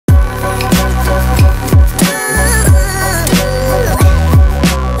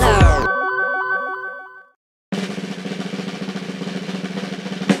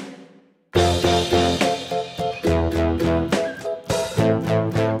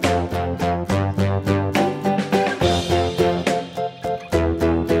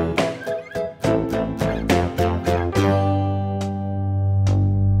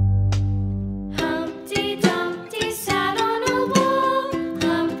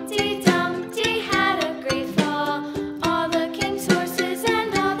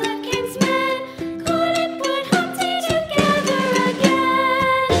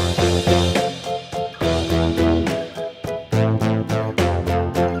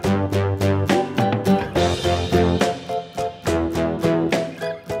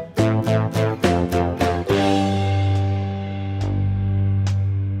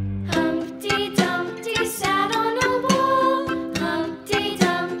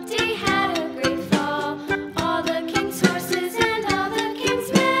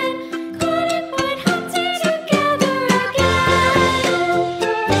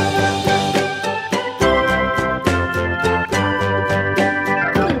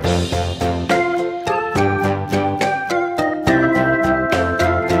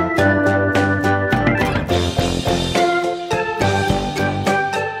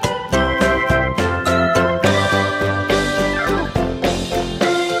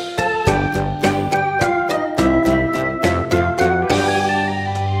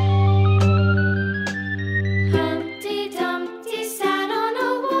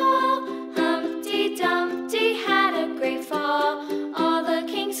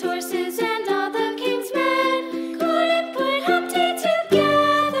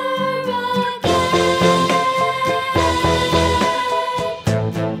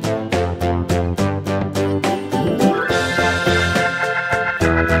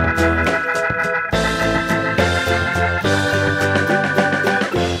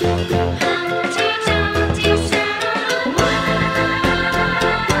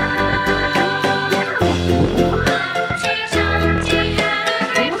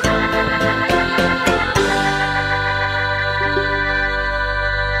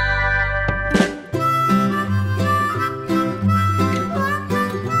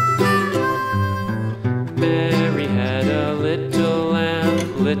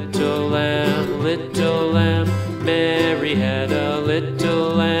little lamb, little lamb. Mary had a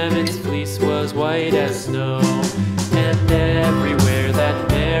little lamb, its fleece was white as snow. And everywhere that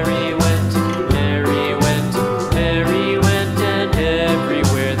Mary went, Mary went, Mary went. And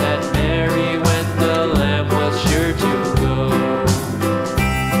everywhere that Mary went, the lamb was sure to go.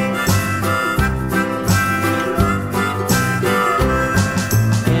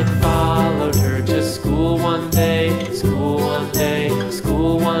 It followed her to school one day, school one day,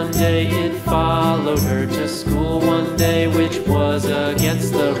 school one day. It followed her to school one day, which was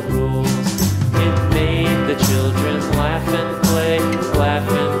against the rules. It made the children laugh and play, laugh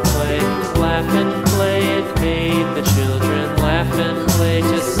and play, laugh and play. It made the children laugh and play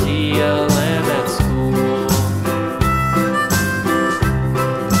to see a lamb at school.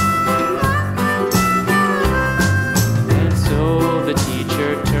 And so the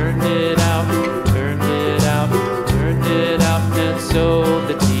teacher turned it out, turned it out, turned it out. And so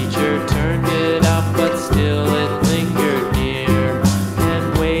the teacher turned it out, but still it lingered near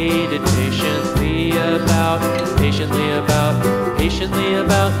and waited patiently about, patiently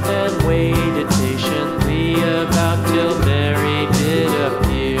about, and waited patiently about till Mary did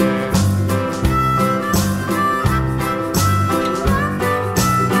appear.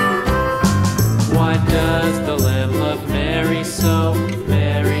 Why does the lamb love Mary so,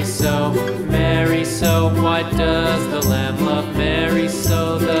 Mary so, Mary so? Why does the lamb love Mary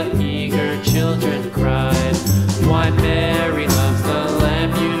so? The eager children cried. Why Mary loves the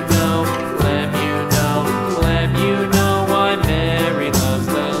lamb, you know, lamb, you know, lamb, you know. Why Mary loves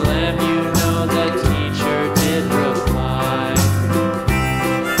the lamb, you know, the teacher did reply.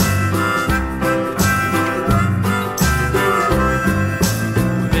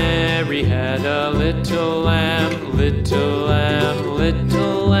 Mary had a little lamb, little lamb,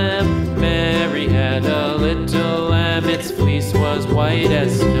 little lamb. Mary had a little lamb, its fleece was white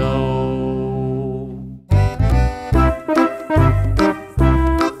as snow.